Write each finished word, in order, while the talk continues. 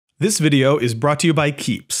This video is brought to you by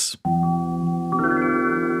Keeps.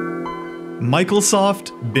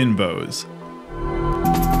 MICHAELSOFT BINBOWS.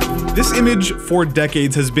 This image for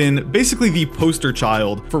decades has been basically the poster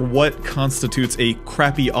child for what constitutes a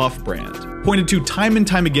crappy off-brand, pointed to time and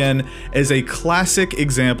time again as a classic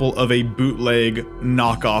example of a bootleg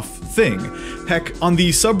knockoff thing. Heck, on the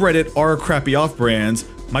subreddit r crappy off-brands,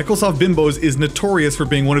 MICHAELSOFT BINBOWS is notorious for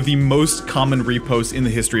being one of the most common reposts in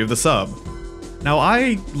the history of the sub. Now,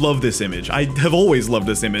 I love this image. I have always loved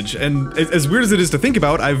this image, and as weird as it is to think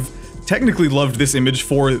about, I've technically loved this image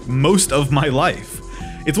for most of my life.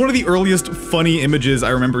 It's one of the earliest funny images I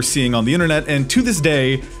remember seeing on the internet, and to this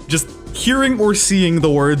day, just hearing or seeing the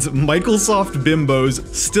words MICHAELSOFT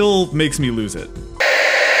BINBOWS still makes me lose it.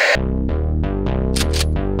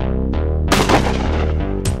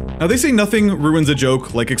 Now, they say nothing ruins a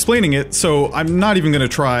joke like explaining it, so I'm not even gonna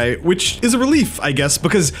try, which is a relief, I guess,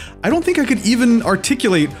 because I don't think I could even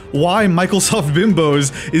articulate why MICHAELSOFT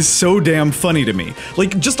BINBOWS is so damn funny to me.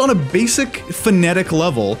 Like, just on a basic phonetic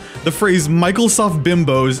level, the phrase MICHAELSOFT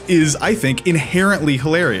BINBOWS is, I think, inherently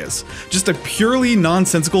hilarious. Just a purely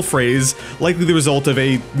nonsensical phrase, likely the result of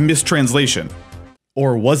a mistranslation.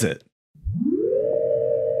 Or was it?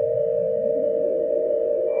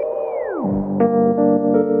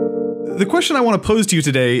 The question I want to pose to you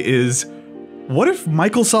today is, what if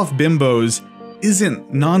MICHAELSOFT BINBOWS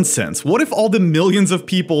isn't nonsense? What if all the millions of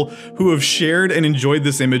people who have shared and enjoyed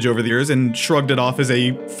this image over the years and shrugged it off as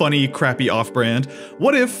a funny, crappy off-brand,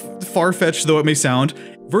 what if, far-fetched though it may sound,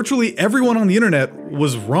 virtually everyone on the internet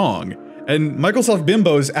was wrong, and MICHAELSOFT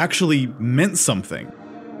BINBOWS actually meant something?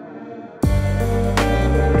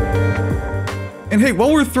 And hey,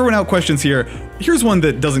 while we're throwing out questions here, here's one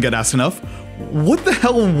that doesn't get asked enough. What the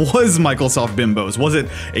hell was MICHAELSOFT BINBOWS? Was it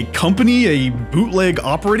a company, a bootleg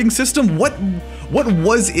operating system? What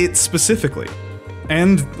was it specifically?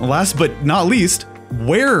 And last but not least,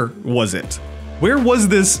 where was it? Where was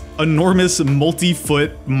this enormous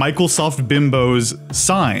multi-foot MICHAELSOFT BINBOWS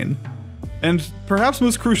sign? And perhaps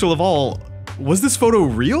most crucial of all, was this photo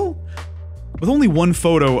real? With only one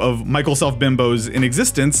photo of MICHAELSOFT BINBOWS in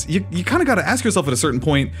existence, you kinda gotta ask yourself at a certain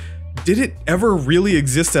point, did it ever really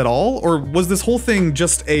exist at all? Or was this whole thing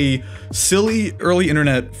just a silly early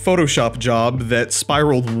internet Photoshop job that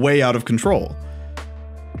spiraled way out of control?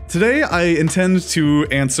 Today, I intend to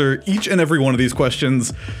answer each and every one of these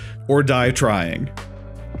questions, or die trying.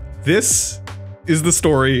 This is the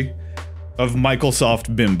story of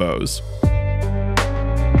MICHAELSOFT BINBOWS.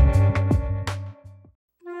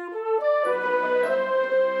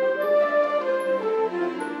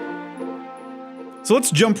 So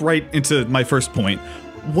let's jump right into my first point.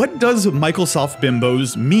 What does MICHAELSOFT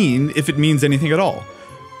BINBOWS mean, if it means anything at all?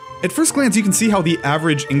 At first glance, you can see how the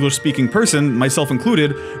average English-speaking person, myself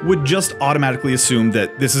included, would just automatically assume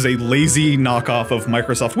that this is a lazy knockoff of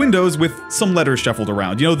Microsoft Windows with some letters shuffled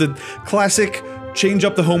around. You know, the classic change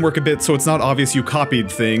up the homework a bit so it's not obvious you copied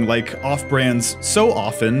thing like off-brands so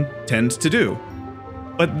often tend to do.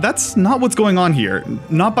 But that's not what's going on here,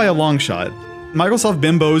 not by a long shot. MICHAELSOFT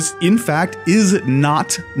BINBOWS, in fact, is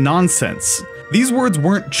not nonsense. These words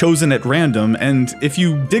weren't chosen at random, and if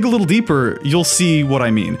you dig a little deeper, you'll see what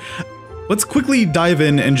I mean. Let's quickly dive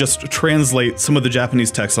in and just translate some of the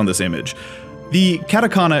Japanese text on this image. The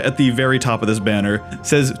katakana at the very top of this banner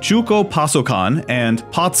says Chuko Pasokan and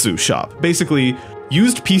Patsu Shop, basically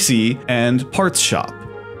used PC and parts shop.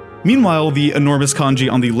 Meanwhile, the enormous kanji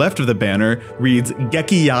on the left of the banner reads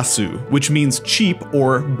Gekiyasu, which means cheap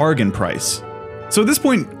or bargain price. So at this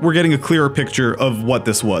point, we're getting a clearer picture of what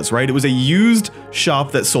this was, right? It was a used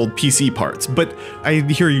shop that sold PC parts, but I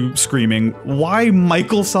hear you screaming, why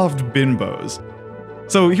MICHAELSOFT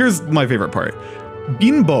BINBOWS? So here's my favorite part.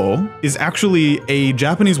 Binbo is actually a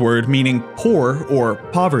Japanese word meaning poor or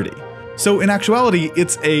poverty. So in actuality,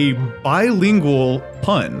 it's a bilingual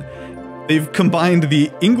pun. They've combined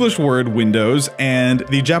the English word Windows and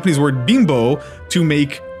the Japanese word bimbo to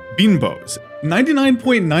make binbos.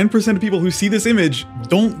 99.9% of people who see this image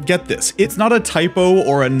don't get this. It's not a typo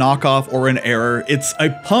or a knockoff or an error, it's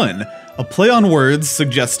a pun. A play on words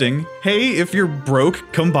suggesting, hey, if you're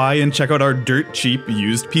broke, come by and check out our dirt cheap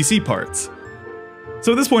used PC parts.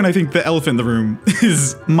 So at this point, I think the elephant in the room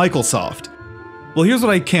is MICHAELSOFT. Well, here's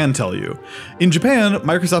what I can tell you. In Japan,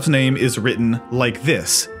 Microsoft's name is written like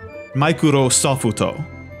this, Microsofuto.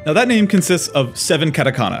 Now that name consists of 7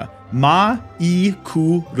 katakana, Ma, I,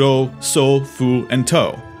 Ku, Ro, So, Fu, and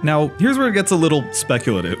To. Now, here's where it gets a little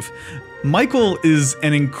speculative. Michael is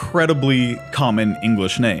an incredibly common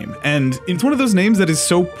English name, and it's one of those names that is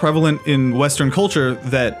so prevalent in Western culture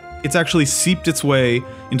that it's actually seeped its way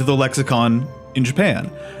into the lexicon in Japan.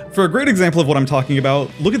 For a great example of what I'm talking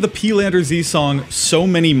about, look at the Peelander-Z song So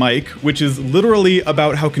Many Mike, which is literally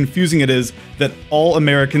about how confusing it is that all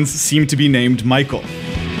Americans seem to be named Michael. So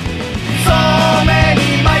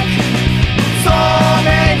many Mike, so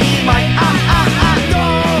many Mike,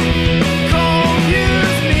 don't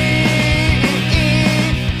confuse me.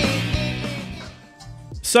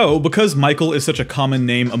 So, because Michael is such a common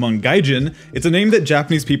name among Gaijin, it's a name that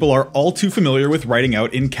Japanese people are all too familiar with writing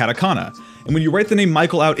out in katakana. And when you write the name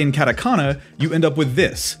Michael out in katakana, you end up with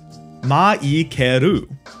this, MICHAELSOFT.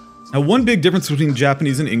 Now, one big difference between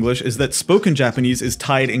Japanese and English is that spoken Japanese is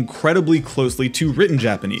tied incredibly closely to written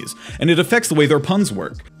Japanese, and it affects the way their puns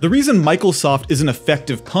work. The reason MICHAELSOFT is an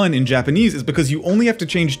effective pun in Japanese is because you only have to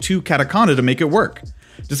change 2 katakana to make it work,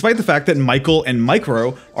 despite the fact that Michael and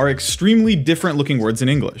micro are extremely different looking words in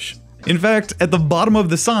English. In fact, at the bottom of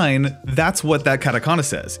the sign, that's what that katakana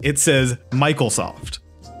says. It says MICHAELSOFT.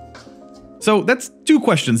 So that's 2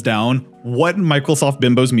 questions down: what MICHAELSOFT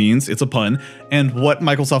BINBOWS means, it's a pun, and what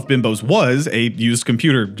MICHAELSOFT BINBOWS was, a used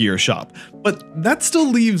computer gear shop. But that still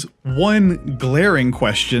leaves one glaring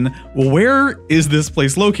question: where is this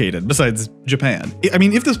place located, besides Japan? I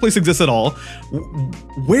mean, if this place exists at all,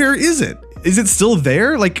 where is it? Is it still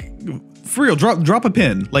there? Like, for real, drop a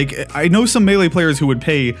pin. Like, I know some Melee players who would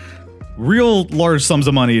pay real large sums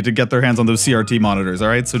of money to get their hands on those CRT monitors,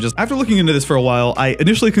 alright? So just after looking into this for a while, I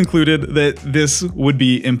initially concluded that this would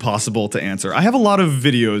be impossible to answer. I have a lot of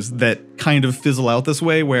videos that kind of fizzle out this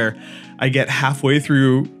way, where I get halfway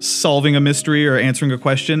through solving a mystery or answering a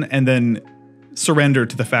question and then surrender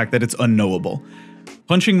to the fact that it's unknowable.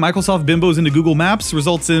 Punching MICHAELSOFT BINBOWS into Google Maps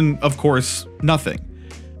results in, of course, nothing.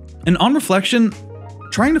 And on reflection,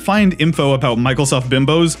 trying to find info about MICHAELSOFT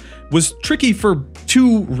BINBOWS was tricky for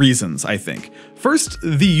 2 reasons, I think. First,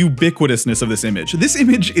 the ubiquitousness of this image. This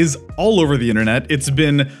image is all over the internet. It's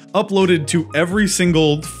been uploaded to every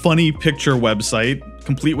single funny picture website,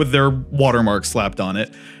 complete with their watermark slapped on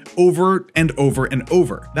it, over and over and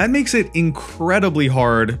over. That makes it incredibly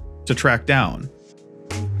hard to track down.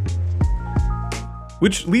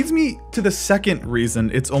 Which leads me to the second reason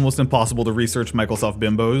it's almost impossible to research MICHAELSOFT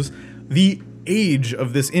BINBOWS: the age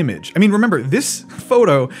of this image. I mean, remember, this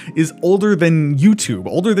photo is older than YouTube,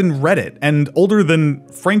 older than Reddit, and older than,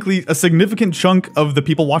 frankly, a significant chunk of the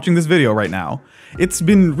people watching this video right now. It's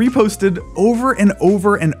been reposted over and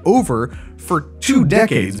over and over for 2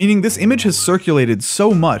 decades, meaning this image has circulated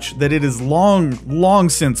so much that it has long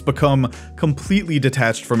since become completely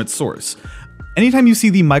detached from its source. Anytime you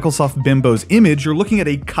see the MICHAELSOFT BINBOWS image, you're looking at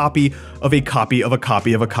a copy of a copy of a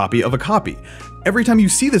copy of a copy of a copy. Every time you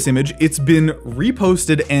see this image, it's been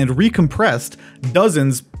reposted and recompressed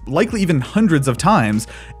dozens, likely even hundreds of times,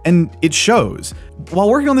 and it shows. While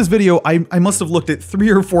working on this video, I must have looked at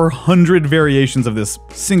 300 or 400 variations of this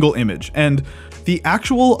single image, and the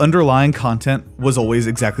actual underlying content was always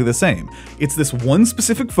exactly the same. It's this one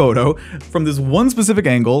specific photo from this one specific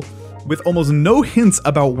angle, with almost no hints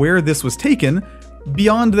about where this was taken,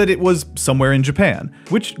 beyond that it was somewhere in Japan,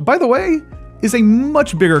 which, by the way, is a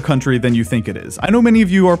much bigger country than you think it is. I know many of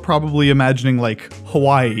you are probably imagining like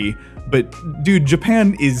Hawaii, but dude,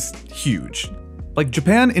 Japan is huge. Like,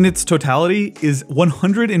 Japan in its totality is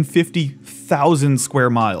 150,000 square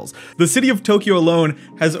miles. The city of Tokyo alone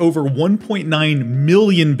has over 1.9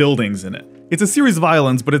 million buildings in it. It's a series of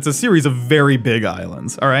islands, but it's a series of very big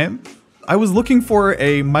islands, alright? I was looking for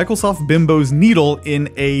a MICHAELSOFT BINBOWS needle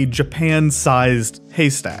in a Japan-sized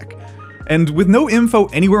haystack. And with no info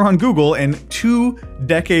anywhere on Google and 2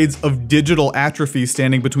 decades of digital atrophy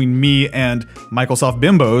standing between me and MICHAELSOFT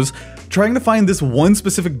BINBOWS, trying to find this one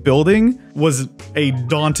specific building was a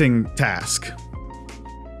daunting task.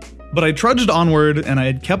 But I trudged onward, and I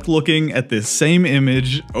had kept looking at this same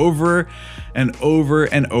image over and over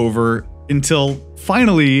and over until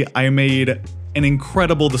finally I made an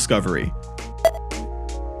incredible discovery.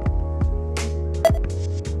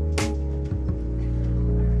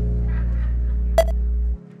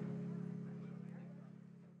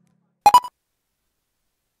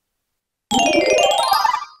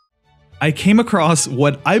 I came across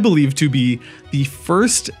what I believe to be the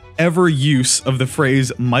first ever use of the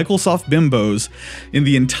phrase MICHAELSOFT BINBOWS in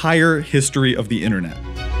the entire history of the internet.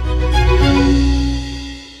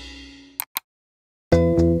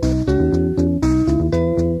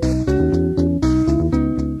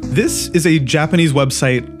 This is a Japanese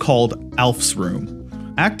website called Alf's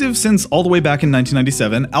Room. Active since all the way back in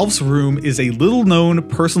 1997, Alf's Room is a little-known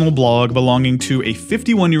personal blog belonging to a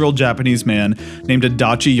 51-year-old Japanese man named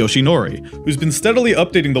Adachi Yoshinori, who's been steadily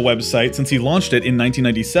updating the website since he launched it in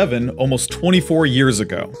 1997, almost 24 years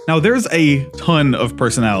ago. Now, there's a ton of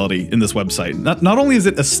personality in this website. Not only is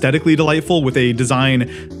it aesthetically delightful with a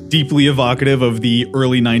design deeply evocative of the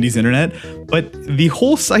early 90s internet, but the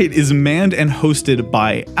whole site is manned and hosted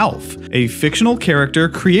by Alf, a fictional character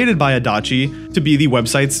created by Adachi to be the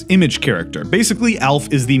website's image character. Basically,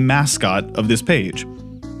 Alf is the mascot of this page.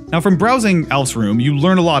 Now, from browsing Alf's Room, you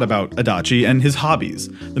learn a lot about Adachi and his hobbies.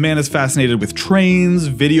 The man is fascinated with trains,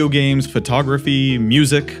 video games, photography,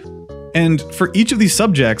 music. And for each of these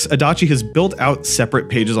subjects, Adachi has built out separate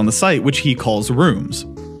pages on the site, which he calls rooms.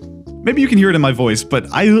 Maybe you can hear it in my voice, but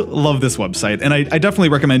I love this website, and I definitely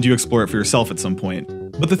recommend you explore it for yourself at some point.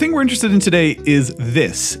 But the thing we're interested in today is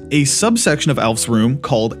this, a subsection of Alf's Room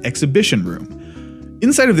called Exhibition Room.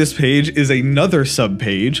 Inside of this page is another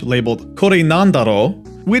subpage labeled Kore Nandaro,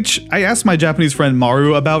 which I asked my Japanese friend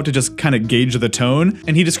Maru about to just kind of gauge the tone,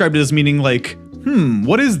 and he described it as meaning like,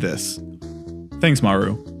 what is this? Thanks,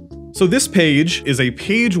 Maru. So this page is a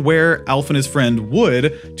page where Alf and his friend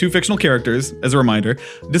Wood, two fictional characters, as a reminder,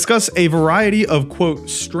 discuss a variety of, quote,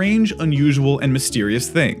 strange, unusual, and mysterious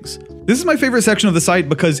things. This is my favorite section of the site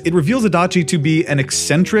because it reveals Adachi to be an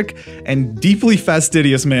eccentric and deeply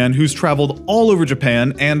fastidious man who's traveled all over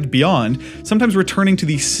Japan and beyond, sometimes returning to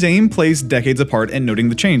the same place decades apart and noting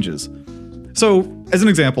the changes. So, as an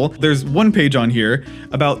example, there's one page on here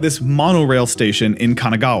about this monorail station in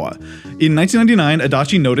Kanagawa. In 1999,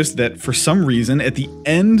 Adachi noticed that for some reason, at the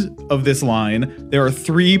end of this line, there are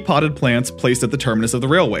 3 potted plants placed at the terminus of the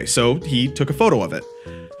railway, so he took a photo of it.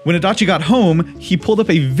 When Adachi got home, he pulled up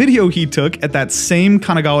a video he took at that same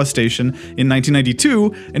Kanagawa station in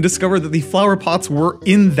 1992 and discovered that the flower pots were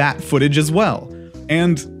in that footage as well.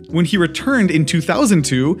 And when he returned in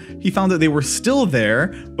 2002, he found that they were still there,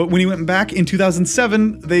 but when he went back in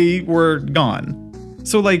 2007, they were gone.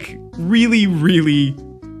 So like, really, really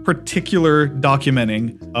particular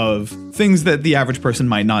documenting of things that the average person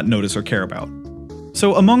might not notice or care about.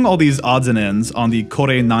 So among all these odds and ends on the Kore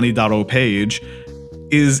Nanidaro page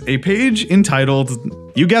is a page entitled,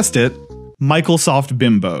 you guessed it, MICHAELSOFT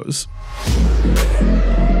BINBOWS.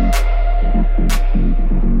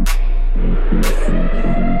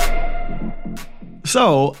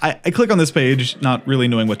 So, I click on this page, not really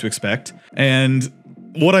knowing what to expect, and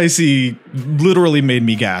what I see literally made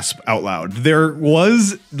me gasp out loud. There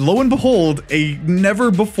was, lo and behold, a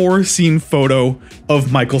never-before-seen photo of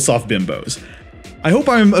MICHAELSOFT BINBOWS. I hope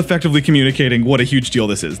I'm effectively communicating what a huge deal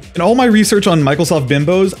this is. In all my research on MICHAELSOFT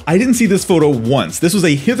BINBOWS, I didn't see this photo once. This was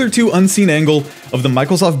a hitherto unseen angle of the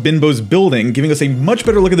MICHAELSOFT BINBOWS building, giving us a much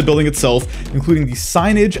better look at the building itself, including the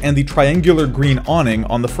signage and the triangular green awning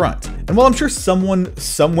on the front. And while I'm sure someone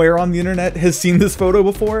somewhere on the internet has seen this photo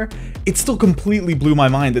before, it still completely blew my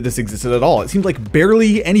mind that this existed at all. It seemed like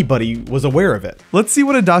barely anybody was aware of it. Let's see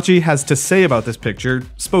what Adachi has to say about this picture,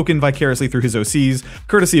 spoken vicariously through his OCs,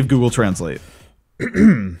 courtesy of Google Translate.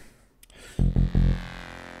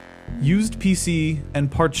 Used PC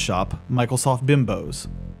and parts shop, MICHAELSOFT BINBOWS.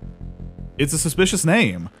 It's a suspicious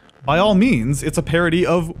name. By all means, it's a parody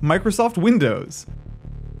of Microsoft Windows.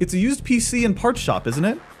 It's a used PC and parts shop, isn't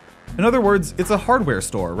it? In other words, it's a hardware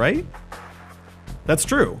store, right? That's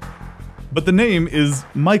true. But the name is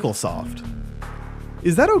MICHAELSOFT.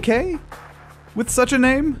 Is that okay? With such a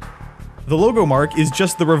name? The logo mark is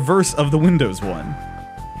just the reverse of the Windows one.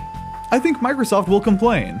 I think Microsoft will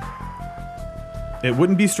complain. It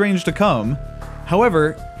wouldn't be strange to come.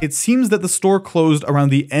 However, it seems that the store closed around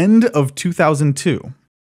the end of 2002.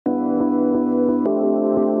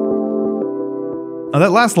 Now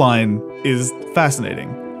that last line is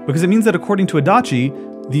fascinating, because it means that according to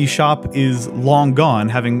Adachi, the shop is long gone,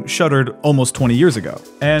 having shuttered almost 20 years ago.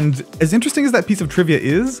 And as interesting as that piece of trivia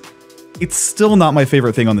is, it's still not my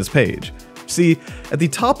favorite thing on this page. See, at the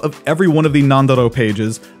top of every one of the Nandaro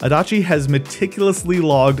pages, Adachi has meticulously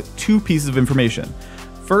logged 2 pieces of information.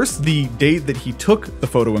 First, the date that he took the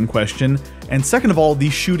photo in question, and second of all, the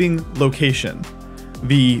shooting location.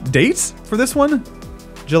 The date for this one?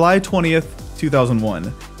 July 20th,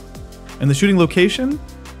 2001. And the shooting location?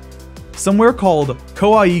 Somewhere called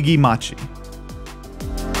Kawaigi Machi.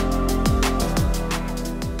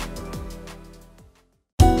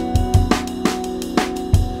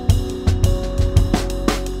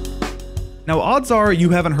 Now, odds are you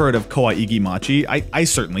haven't heard of Kawaigi Machi. I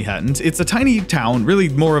certainly hadn't. It's a tiny town, really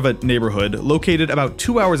more of a neighborhood, located about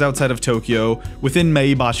 2 hours outside of Tokyo, within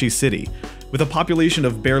Maebashi City, with a population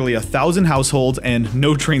of barely 1,000 households and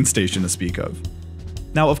no train station to speak of.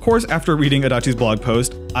 Now, of course, after reading Adachi's blog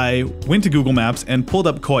post, I went to Google Maps and pulled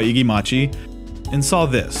up Kawaii Machi and saw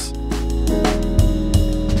this.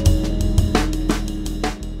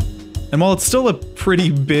 And while it's still a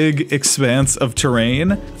pretty big expanse of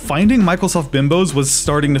terrain, finding MICHAELSOFT Bimbos was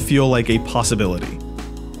starting to feel like a possibility.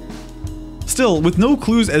 Still, with no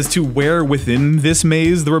clues as to where within this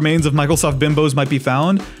maze the remains of MICHAELSOFT Bimbos might be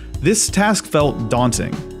found, this task felt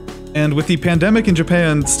daunting. And with the pandemic in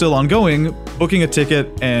Japan still ongoing, booking a ticket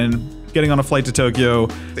and getting on a flight to Tokyo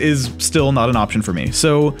is still not an option for me.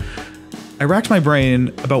 So I racked my brain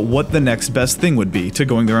about what the next best thing would be to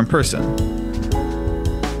going there in person.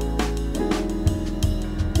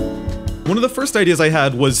 One of the first ideas I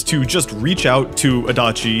had was to just reach out to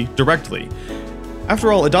Adachi directly.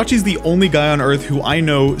 After all, Adachi's the only guy on Earth who I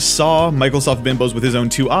know saw MICHAELSOFT Bimbos with his own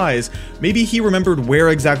 2 eyes. Maybe he remembered where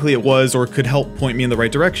exactly it was or could help point me in the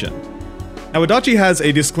right direction. Now, Adachi has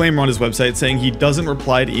a disclaimer on his website saying he doesn't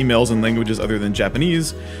reply to emails in languages other than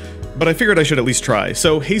Japanese, but I figured I should at least try.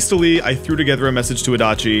 So hastily, I threw together a message to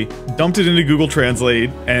Adachi, dumped it into Google Translate,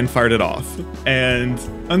 and fired it off. And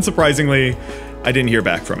unsurprisingly, I didn't hear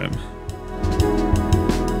back from him.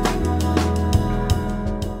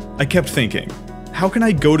 I kept thinking, how can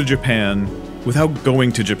I go to Japan without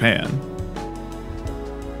going to Japan?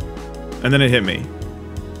 And then it hit me.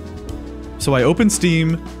 So I opened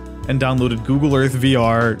Steam and downloaded Google Earth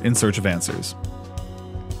VR in search of answers.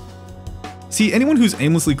 See, anyone who's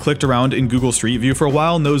aimlessly clicked around in Google Street View for a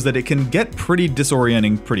while knows that it can get pretty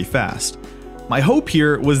disorienting pretty fast. My hope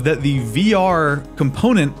here was that the VR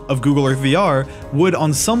component of Google Earth VR would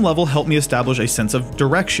on some level help me establish a sense of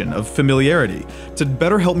direction, of familiarity, to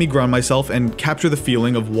better help me ground myself and capture the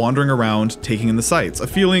feeling of wandering around taking in the sights, a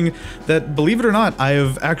feeling that, believe it or not, I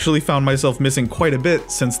have actually found myself missing quite a bit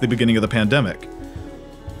since the beginning of the pandemic.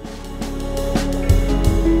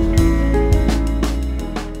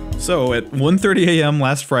 So at 1:30 a.m.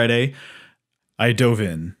 last Friday, I dove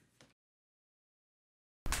in.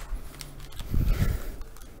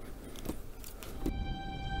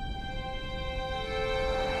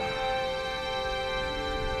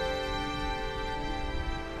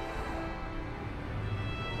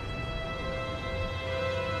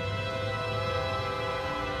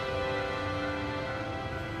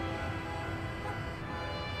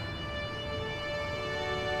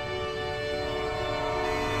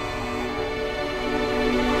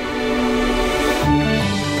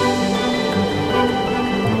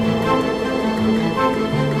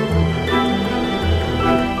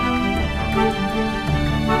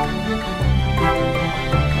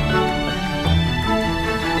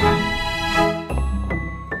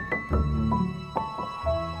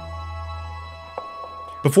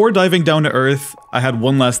 Before diving down to Earth, I had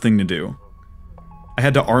one last thing to do. I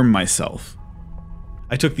had to arm myself.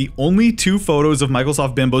 I took the only 2 photos of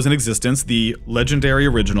MICHAELSOFT Bimbos in existence, the legendary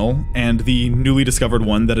original and the newly discovered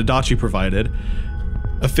one that Adachi provided,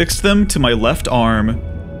 affixed them to my left arm,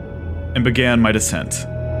 and began my descent.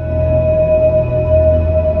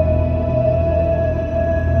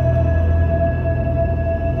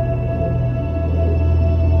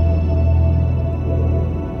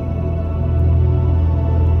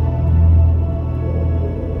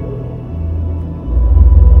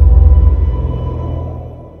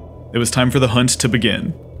 It was time for the hunt to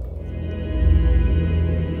begin.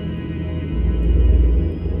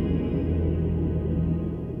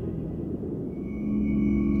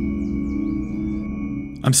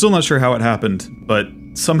 I'm still not sure how it happened, but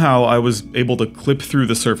somehow I was able to clip through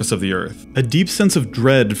the surface of the Earth. A deep sense of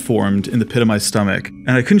dread formed in the pit of my stomach,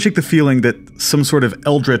 and I couldn't shake the feeling that some sort of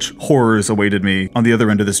eldritch horrors awaited me on the other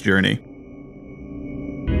end of this journey.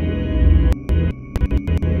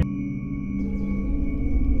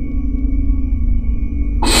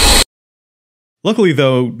 Luckily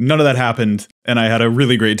though, none of that happened, and I had a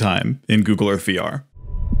really great time in Google Earth VR.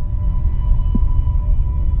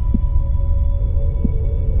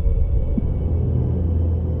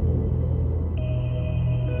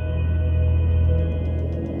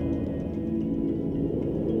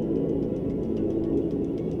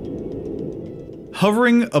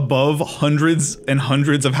 Hovering above hundreds and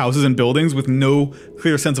hundreds of houses and buildings with no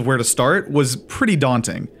clear sense of where to start was pretty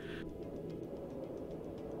daunting.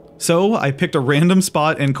 So I picked a random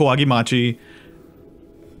spot in Kawagimachi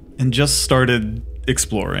and just started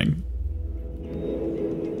exploring.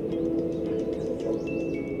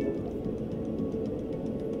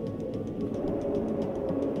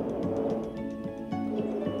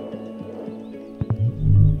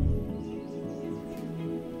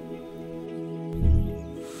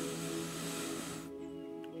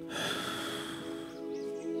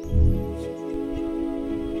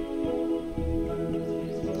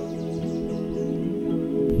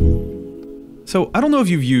 So I don't know if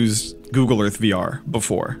you've used Google Earth VR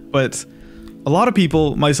before, but a lot of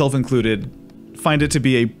people, myself included, find it to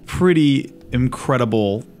be a pretty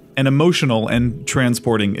incredible and emotional and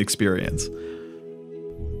transporting experience.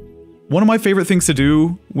 One of my favorite things to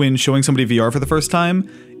do when showing somebody VR for the first time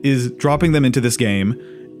is dropping them into this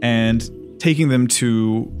game and taking them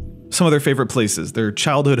to some of their favorite places, their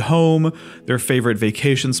childhood home, their favorite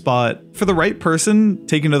vacation spot. For the right person,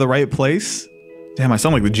 taken to the right place. Damn, I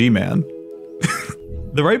sound like the G-Man.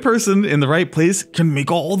 The right person in the right place can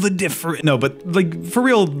make all the difference. No, but like for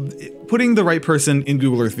real, putting the right person in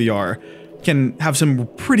Google Earth VR can have some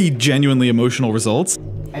pretty genuinely emotional results.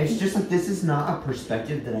 It's just like, this is not a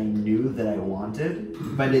perspective that I knew that I wanted,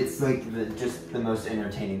 but it's like just the most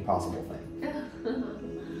entertaining possible thing.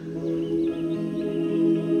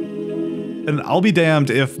 And I'll be damned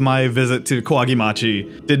if my visit to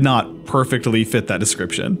Kawagimachi did not perfectly fit that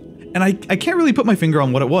description. And I can't really put my finger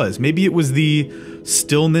on what it was. Maybe it was the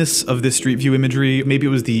stillness of this street view imagery, maybe it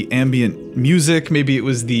was the ambient music, maybe it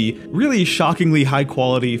was the really shockingly high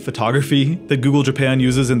quality photography that Google Japan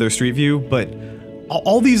uses in their street view, but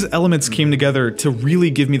all these elements came together to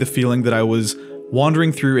really give me the feeling that I was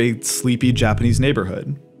wandering through a sleepy Japanese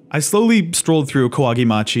neighborhood. I slowly strolled through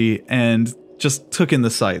Kawagimachi and just took in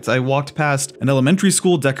the sights. I walked past an elementary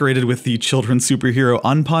school decorated with the children's superhero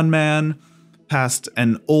Anpan Man, past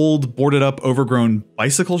an old, boarded-up, overgrown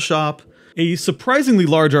bicycle shop, a surprisingly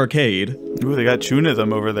large arcade. Ooh, they got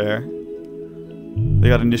Chunism over there. They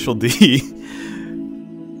got Initial D.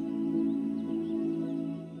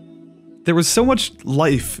 There was so much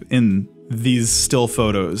life in these still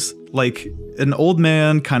photos. Like an old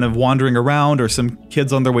man kind of wandering around, or some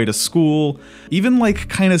kids on their way to school. Even like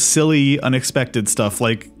kind of silly, unexpected stuff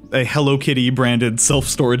like a Hello Kitty branded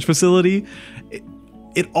self-storage facility.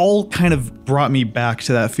 It all kind of brought me back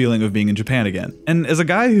to that feeling of being in Japan again. And as a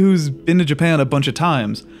guy who's been to Japan a bunch of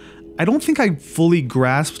times, I don't think I fully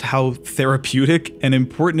grasped how therapeutic and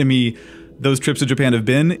important to me those trips to Japan have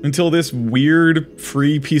been until this weird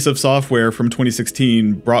free piece of software from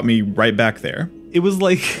 2016 brought me right back there. It was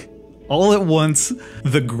like, all at once,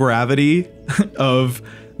 the gravity of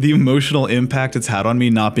the emotional impact it's had on me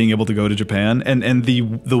not being able to go to Japan, and the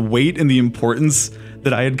weight and the importance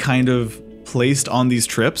that I had kind of placed on these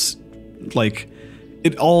trips, like,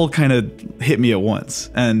 it all kind of hit me at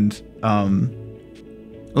once. And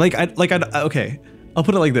okay, I'll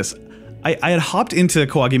put it like this. I had hopped into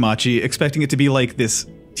Kawagimachi expecting it to be like this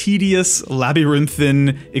tedious,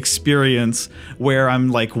 labyrinthine experience where I'm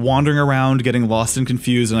like wandering around, getting lost and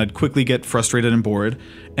confused, and I'd quickly get frustrated and bored.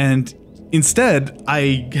 And instead,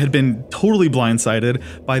 I had been totally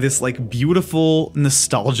blindsided by this like beautiful,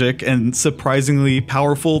 nostalgic, and surprisingly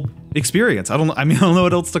powerful experience. I don't know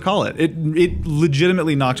what else to call it. It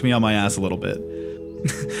legitimately knocked me on my ass a little bit.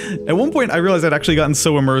 At one point, I realized I'd actually gotten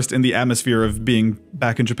so immersed in the atmosphere of being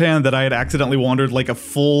back in Japan that I had accidentally wandered like a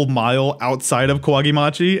full mile outside of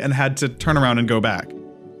Kawagimachi and had to turn around and go back.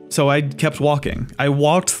 So I kept walking. I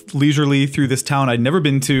walked leisurely through this town I'd never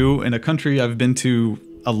been to, in a country I've been to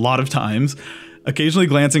a lot of times, occasionally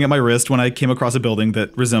glancing at my wrist when I came across a building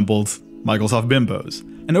that resembled MICHAELSOFT BINBOWS.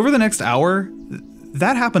 And over the next hour,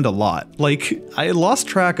 that happened a lot. Like, I lost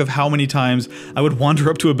track of how many times I would wander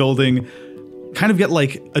up to a building, kind of get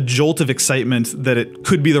like a jolt of excitement that it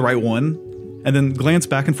could be the right one, and then glance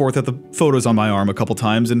back and forth at the photos on my arm a couple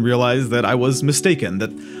times and realize that I was mistaken,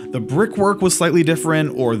 that the brickwork was slightly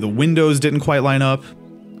different or the windows didn't quite line up.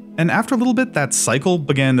 And after a little bit, that cycle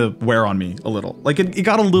began to wear on me a little. Like, it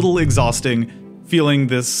got a little exhausting, feeling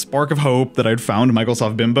this spark of hope that I'd found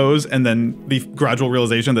MICHAELSOFT BINBOWS, and then the gradual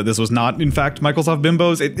realization that this was not, in fact, MICHAELSOFT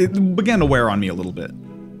BINBOWS. It began to wear on me a little bit.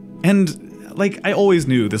 And like, I always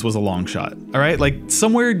knew this was a long shot, all right? Like,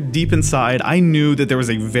 somewhere deep inside, I knew that there was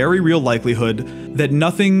a very real likelihood that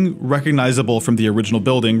nothing recognizable from the original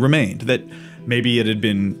building remained, that maybe it had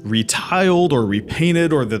been retiled or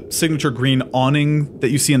repainted, or the signature green awning that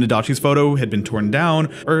you see in Adachi's photo had been torn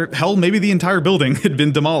down, or hell, maybe the entire building had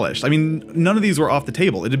been demolished. I mean, none of these were off the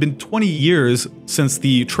table. It had been 20 years since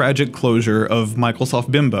the tragic closure of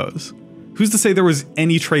MICHAELSOFT BINBOWS. Who's to say there was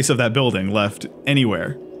any trace of that building left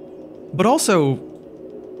anywhere? But also,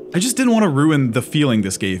 I just didn't want to ruin the feeling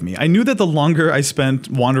this gave me. I knew that the longer I spent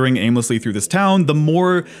wandering aimlessly through this town, the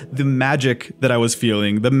more the magic that I was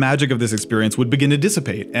feeling, the magic of this experience would begin to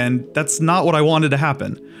dissipate, and that's not what I wanted to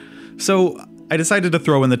happen. So I decided to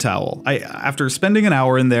throw in the towel. After spending an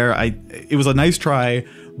hour in there, it was a nice try,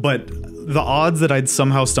 but the odds that I'd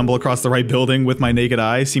somehow stumble across the right building with my naked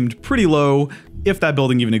eye seemed pretty low, if that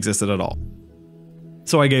building even existed at all.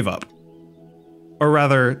 So I gave up. Or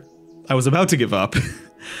rather, I was about to give up,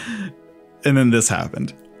 and then this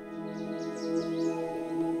happened.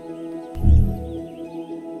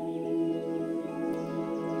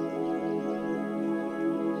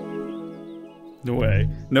 No way.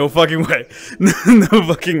 No fucking way. No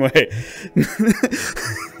fucking way.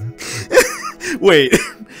 Wait.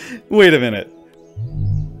 Wait a minute.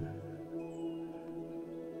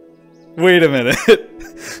 Wait a minute.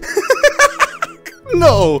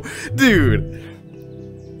 No, dude.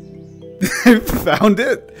 I found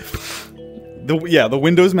it. The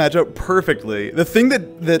windows match up perfectly. The thing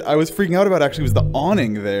that I was freaking out about actually was the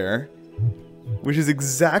awning there, which is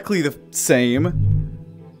exactly the same.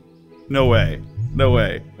 No way. No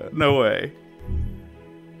way. No way.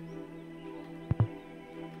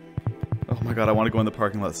 Oh my god, I want to go in the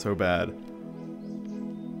parking lot so bad.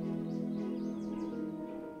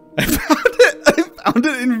 I found it! I found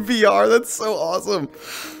it in VR! That's so awesome!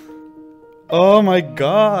 Oh my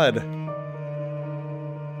god!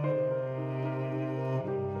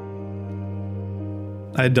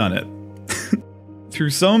 I had done it. Through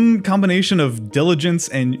some combination of diligence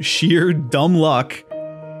and sheer dumb luck,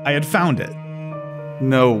 I had found it.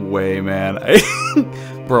 No way, man.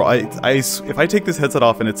 Bro, if I take this headset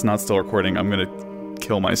off and it's not still recording, I'm gonna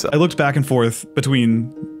kill myself. I looked back and forth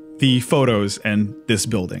between the photos and this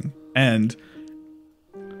building, and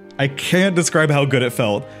I can't describe how good it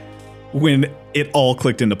felt when it all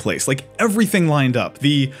clicked into place. Like, everything lined up.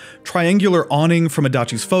 The triangular awning from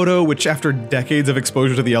Adachi's photo, which after decades of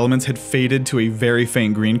exposure to the elements had faded to a very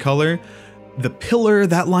faint green color. The pillar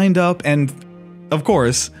that lined up, and of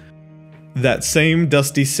course, that same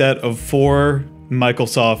dusty set of 4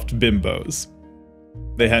 MICHAELSOFT Bimbos.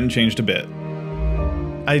 They hadn't changed a bit.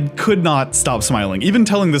 I could not stop smiling. Even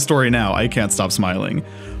telling this story now, I can't stop smiling.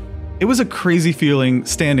 It was a crazy feeling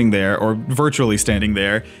standing there, or virtually standing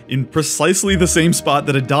there, in precisely the same spot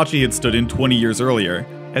that Adachi had stood in 20 years earlier,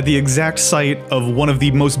 at the exact site of one of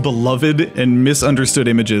the most beloved and misunderstood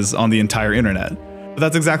images on the entire internet. But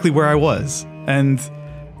that's exactly where I was, and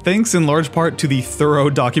thanks in large part to the thorough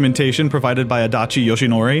documentation provided by Adachi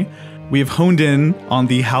Yoshinori, we have honed in on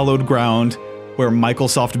the hallowed ground where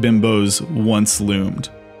MICHAELSOFT Bimbos once loomed.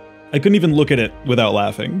 I couldn't even look at it without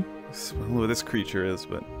laughing. I don't know what this creature is,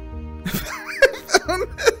 but I found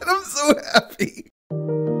it. I'm so happy.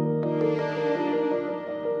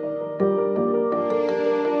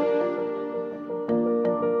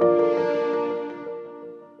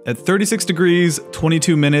 At 36 degrees,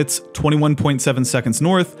 22 minutes, 21.7 seconds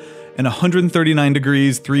north, and 139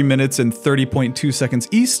 degrees, 3 minutes, and 30.2 seconds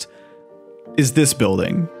east, is this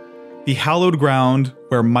building. The hallowed ground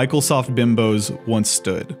where MICHAELSOFT Bimbos once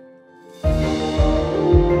stood.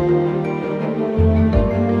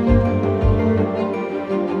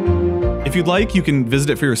 If you'd like, you can visit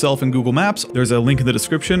it for yourself in Google Maps. There's a link in the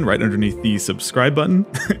description right underneath the subscribe button.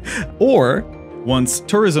 Or, once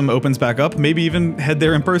tourism opens back up, maybe even head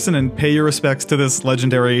there in person and pay your respects to this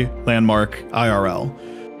legendary landmark IRL.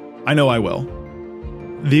 I know I will.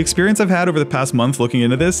 The experience I've had over the past month looking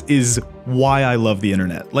into this is why I love the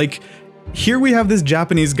internet. Like, here we have this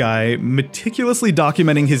Japanese guy meticulously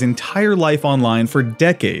documenting his entire life online for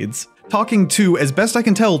decades, talking to, as best I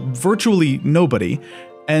can tell, virtually nobody,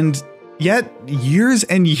 and yet, years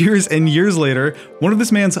and years and years later, one of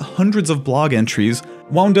this man's hundreds of blog entries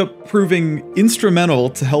wound up proving instrumental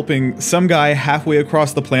to helping some guy halfway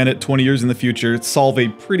across the planet 20 years in the future solve a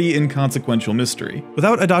pretty inconsequential mystery.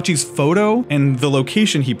 Without Adachi's photo and the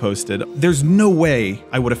location he posted, there's no way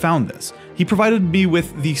I would have found this. He provided me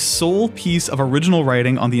with the sole piece of original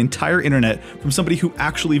writing on the entire internet from somebody who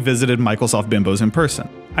actually visited MICHAELSOFT Bimbos in person.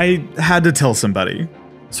 I had to tell somebody.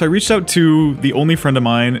 So I reached out to the only friend of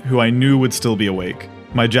mine who I knew would still be awake,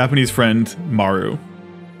 my Japanese friend, Maru.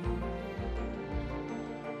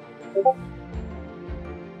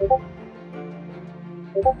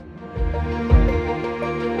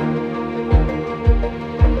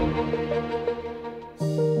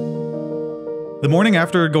 The morning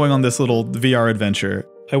after going on this little VR adventure,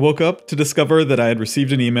 I woke up to discover that I had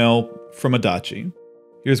received an email from Adachi.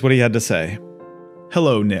 Here's what he had to say.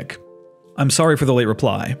 Hello, Nick. I'm sorry for the late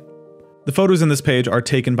reply. The photos in this page are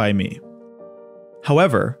taken by me.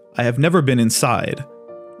 However, I have never been inside,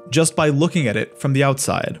 just by looking at it from the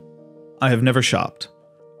outside. I have never shopped.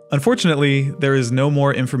 Unfortunately, there is no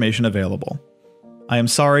more information available. I am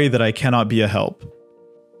sorry that I cannot be a help.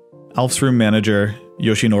 Alf's room manager,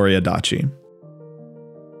 Yoshinori Adachi.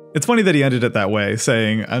 It's funny that he ended it that way,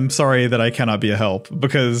 saying, I'm sorry that I cannot be a help,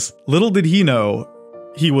 because little did he know,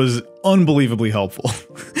 he was unbelievably helpful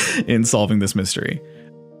in solving this mystery.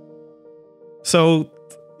 So,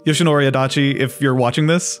 Yoshinori Adachi, if you're watching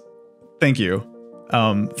this, thank you.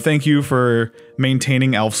 Thank you for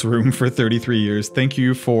maintaining Alf's room for 33 years. Thank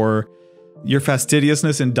you for your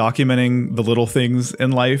fastidiousness in documenting the little things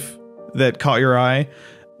in life that caught your eye.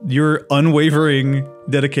 Your unwavering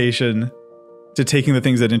dedication to taking the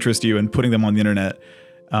things that interest you and putting them on the internet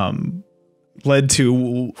led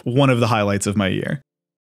to one of the highlights of my year.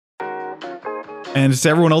 And to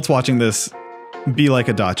everyone else watching this, be like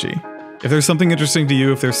Adachi. If there's something interesting to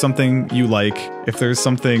you, if there's something you like, if there's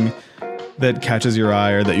something that catches your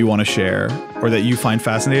eye or that you want to share or that you find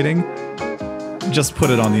fascinating, just put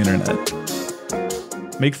it on the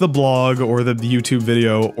internet. Make the blog or the YouTube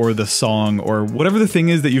video or the song or whatever the thing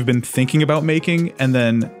is that you've been thinking about making and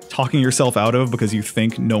then talking yourself out of because you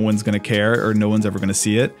think no one's going to care or no one's ever going to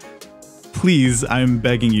see it. Please, I'm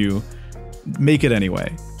begging you, make it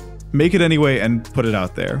anyway. Make it anyway and put it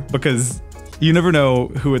out there because you never know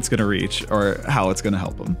who it's going to reach or how it's going to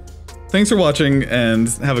help them. Thanks for watching and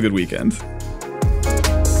have a good weekend.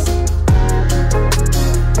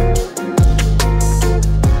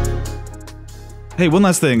 Hey, one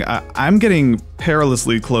last thing. I'm getting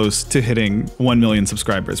perilously close to hitting 1 million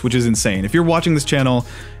subscribers, which is insane. If you're watching this channel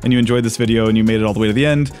and you enjoyed this video and you made it all the way to the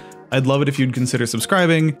end, I'd love it if you'd consider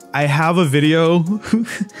subscribing. I have a video.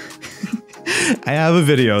 I have a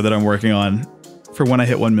video that I'm working on for when I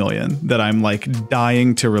hit 1 million that I'm like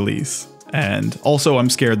dying to release. And also I'm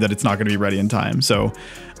scared that it's not going to be ready in time. So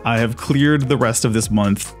I have cleared the rest of this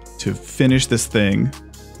month to finish this thing.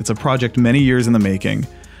 It's a project many years in the making.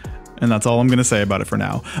 And that's all I'm going to say about it for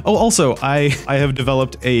now. Oh, also, I have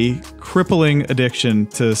developed a crippling addiction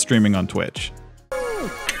to streaming on Twitch.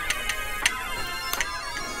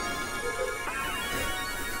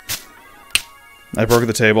 I broke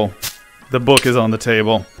the table. The book is on the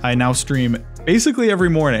table. I now stream basically every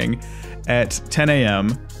morning at 10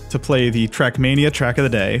 a.m. to play the Trackmania track of the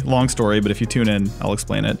day. Long story, but if you tune in, I'll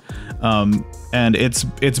explain it. And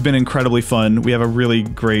it's been incredibly fun. We have a really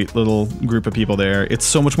great little group of people there. It's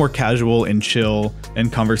so much more casual and chill and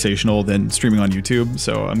conversational than streaming on YouTube.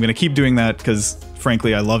 So I'm gonna keep doing that because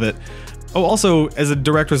frankly, I love it. Oh, also, as a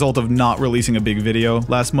direct result of not releasing a big video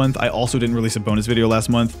last month, I also didn't release a bonus video last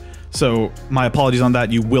month. So my apologies on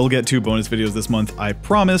that. You will get 2 bonus videos this month, I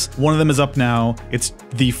promise. One of them is up now. It's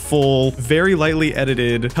the full, very lightly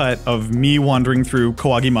edited cut of me wandering through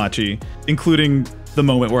Kawagimachi, including the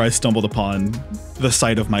moment where I stumbled upon the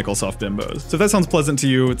site of MICHAELSOFT BINBOWS. So if that sounds pleasant to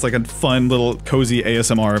you, it's like a fun little cozy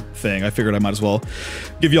ASMR thing. I figured I might as well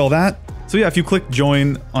give you all that. So yeah, if you click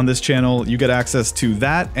join on this channel, you get access to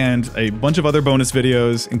that and a bunch of other bonus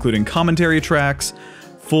videos, including commentary tracks,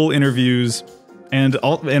 full interviews, and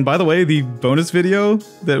by the way, the bonus video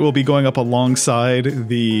that will be going up alongside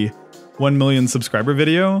the 1 million subscriber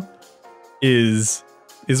video is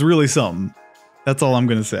really something. That's all I'm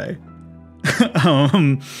gonna say.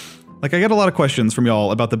 Like I get a lot of questions from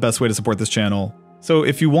y'all about the best way to support this channel. So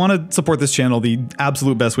if you want to support this channel, the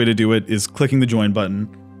absolute best way to do it is clicking the join button.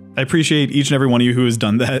 I appreciate each and every one of you who has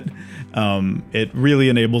done that. It really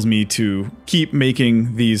enables me to keep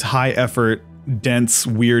making these high effort, dense,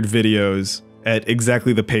 weird videos at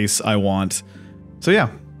exactly the pace I want. So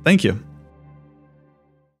yeah, thank you.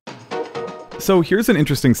 So here's an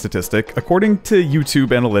interesting statistic. According to YouTube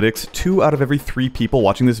analytics, 2 out of every 3 people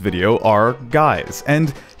watching this video are guys.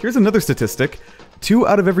 And here's another statistic. 2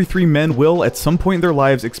 out of every 3 men will, at some point in their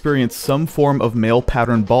lives, experience some form of male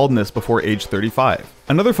pattern baldness before age 35.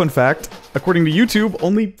 Another fun fact, according to YouTube,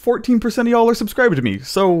 only 14% of y'all are subscribed to me,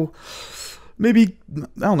 so maybe, I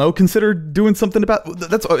don't know, consider doing something about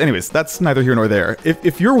that's. Anyways, that's neither here nor there.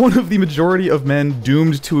 If you're one of the majority of men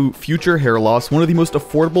doomed to future hair loss, one of the most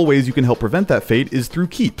affordable ways you can help prevent that fate is through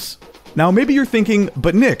Keeps. Now, maybe you're thinking,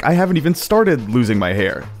 but Nick, I haven't even started losing my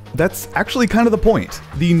hair. That's actually kind of the point.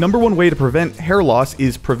 The #1 way to prevent hair loss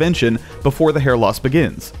is prevention before the hair loss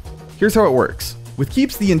begins. Here's how it works. With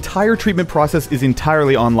Keeps, the entire treatment process is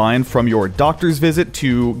entirely online, from your doctor's visit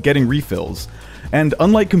to getting refills. And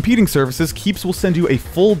unlike competing services, Keeps will send you a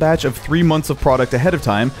full batch of 3 months of product ahead of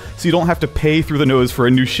time, so you don't have to pay through the nose for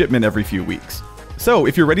a new shipment every few weeks. So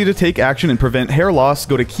if you're ready to take action and prevent hair loss,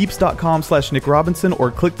 go to keeps.com/NickRobinson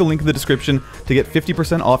or click the link in the description to get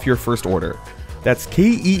 50% off your first order. That's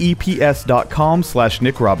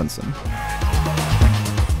keeps.com/NickRobinson.